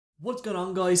What's going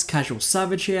on guys,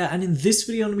 CasualSavage here, and in this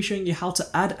video I'm going to be showing you how to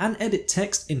add and edit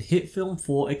text in HitFilm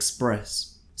for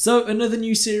Express. So another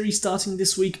new series starting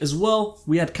this week as well.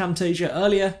 We had Camtasia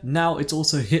earlier, now it's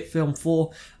also HitFilm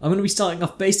 4. I'm going to be starting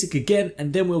off basic again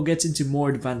and then we'll get into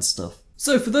more advanced stuff.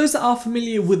 So for those that are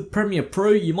familiar with Premiere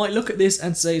Pro, you might look at this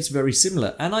and say it's very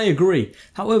similar, and I agree.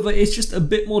 However, it's just a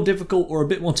bit more difficult or a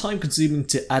bit more time consuming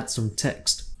to add some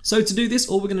text. So to do this,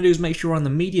 all we're going to do is make sure we're on the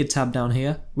media tab down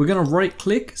here. We're going to right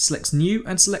click, select new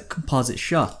and select composite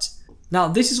shot. Now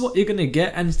this is what you're going to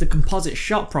get, and it's the composite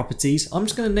shot properties. I'm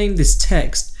just going to name this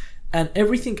text, and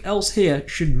everything else here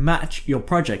should match your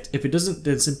project. If it doesn't,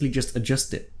 then simply just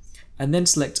adjust it and then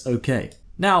select OK.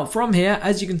 Now from here,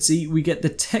 as you can see, we get the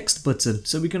text button.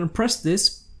 So we're going to press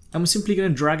this and we're simply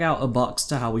going to drag out a box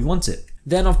to how we want it.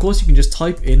 Then of course you can just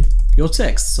type in your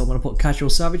text. So I'm going to put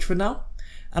CasualSavage for now.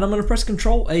 And I'm going to press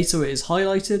Ctrl A so it is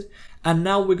highlighted, and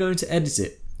now we're going to edit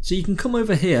it. So you can come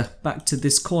over here back to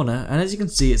this corner, and as you can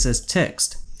see it says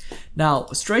text. Now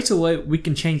straight away we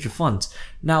can change the font.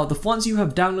 Now the fonts you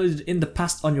have downloaded in the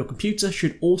past on your computer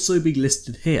should also be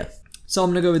listed here. So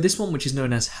I'm going to go with this one, which is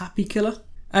known as Happy Killer.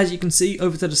 As you can see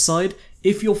over to the side,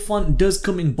 if your font does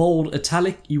come in bold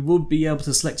italic, you will be able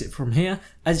to select it from here.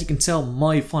 As you can tell,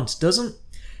 my font doesn't.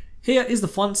 Here is the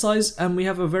font size, and we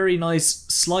have a very nice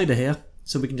slider here.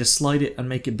 So we can just slide it and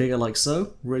make it bigger like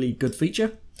so. Really good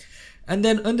feature. And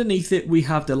then underneath it we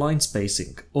have the line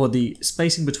spacing, or the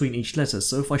spacing between each letter.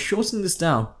 So if I shorten this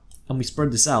down and we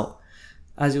spread this out,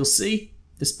 as you'll see,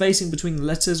 the spacing between the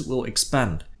letters will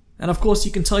expand. And of course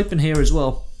you can type in here as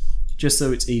well, just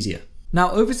so it's easier.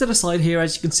 Now over to the side here,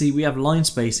 as you can see, we have line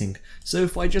spacing. So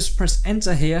if I just press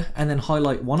enter here and then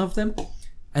highlight one of them,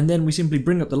 and then we simply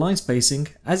bring up the line spacing,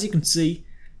 as you can see,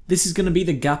 this is going to be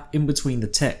the gap in between the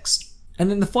text. And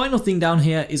then the final thing down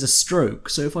here is a stroke.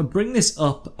 So if I bring this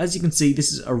up, as you can see,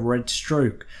 this is a red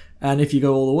stroke. And if you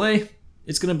go all the way,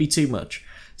 it's going to be too much.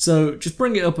 So just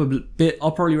bring it up a bit.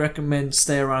 I'll probably recommend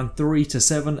stay around 3 to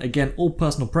 7. Again, all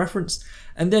personal preference.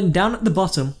 And then down at the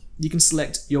bottom, you can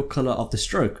select your color of the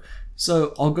stroke.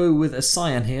 So I'll go with a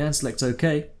cyan here and select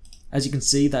OK. As you can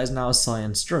see, that is now a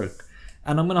cyan stroke.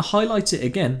 And I'm going to highlight it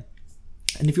again.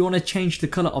 And if you want to change the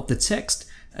color of the text,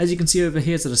 as you can see over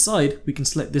here to the side, we can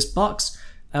select this box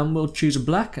and we'll choose a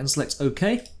black and select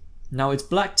OK. Now it's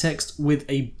black text with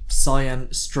a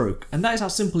cyan stroke, and that is how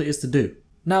simple it is to do.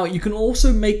 Now you can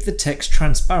also make the text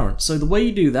transparent. So the way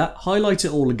you do that, highlight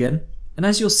it all again, and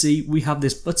as you'll see we have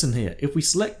this button here. If we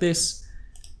select this,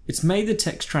 it's made the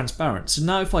text transparent. So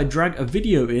now if I drag a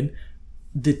video in,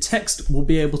 the text will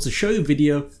be able to show the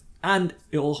video and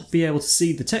it will be able to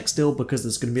see the text still because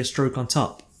there's going to be a stroke on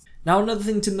top. Now another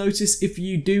thing to notice, if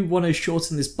you do want to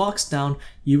shorten this box down,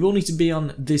 you will need to be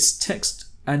on this text,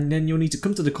 and then you'll need to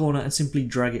come to the corner and simply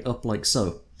drag it up like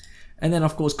so. And then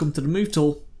of course come to the move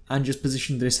tool and just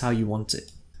position this how you want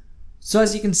it. So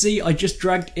as you can see, I just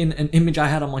dragged in an image I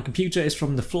had on my computer. It's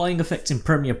from the flying effect in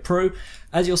Premiere Pro.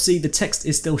 As you'll see, the text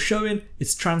is still showing,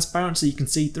 it's transparent so you can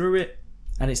see through it,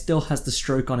 and it still has the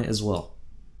stroke on it as well.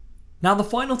 Now the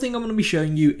final thing I'm going to be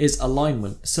showing you is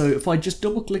alignment. So if I just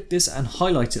double click this and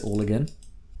highlight it all again,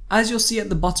 as you'll see at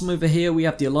the bottom over here we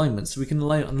have the alignment. So we can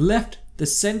align it on the left, the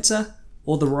center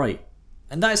or the right.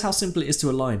 And that is how simple it is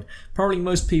to align. Probably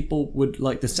most people would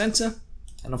like the center,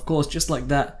 and of course just like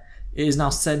that, it is now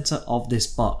center of this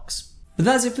box. But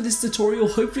that's it for this tutorial.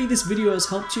 Hopefully this video has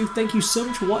helped you. Thank you so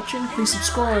much for watching. Please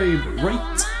subscribe,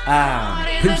 rate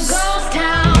and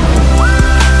peace.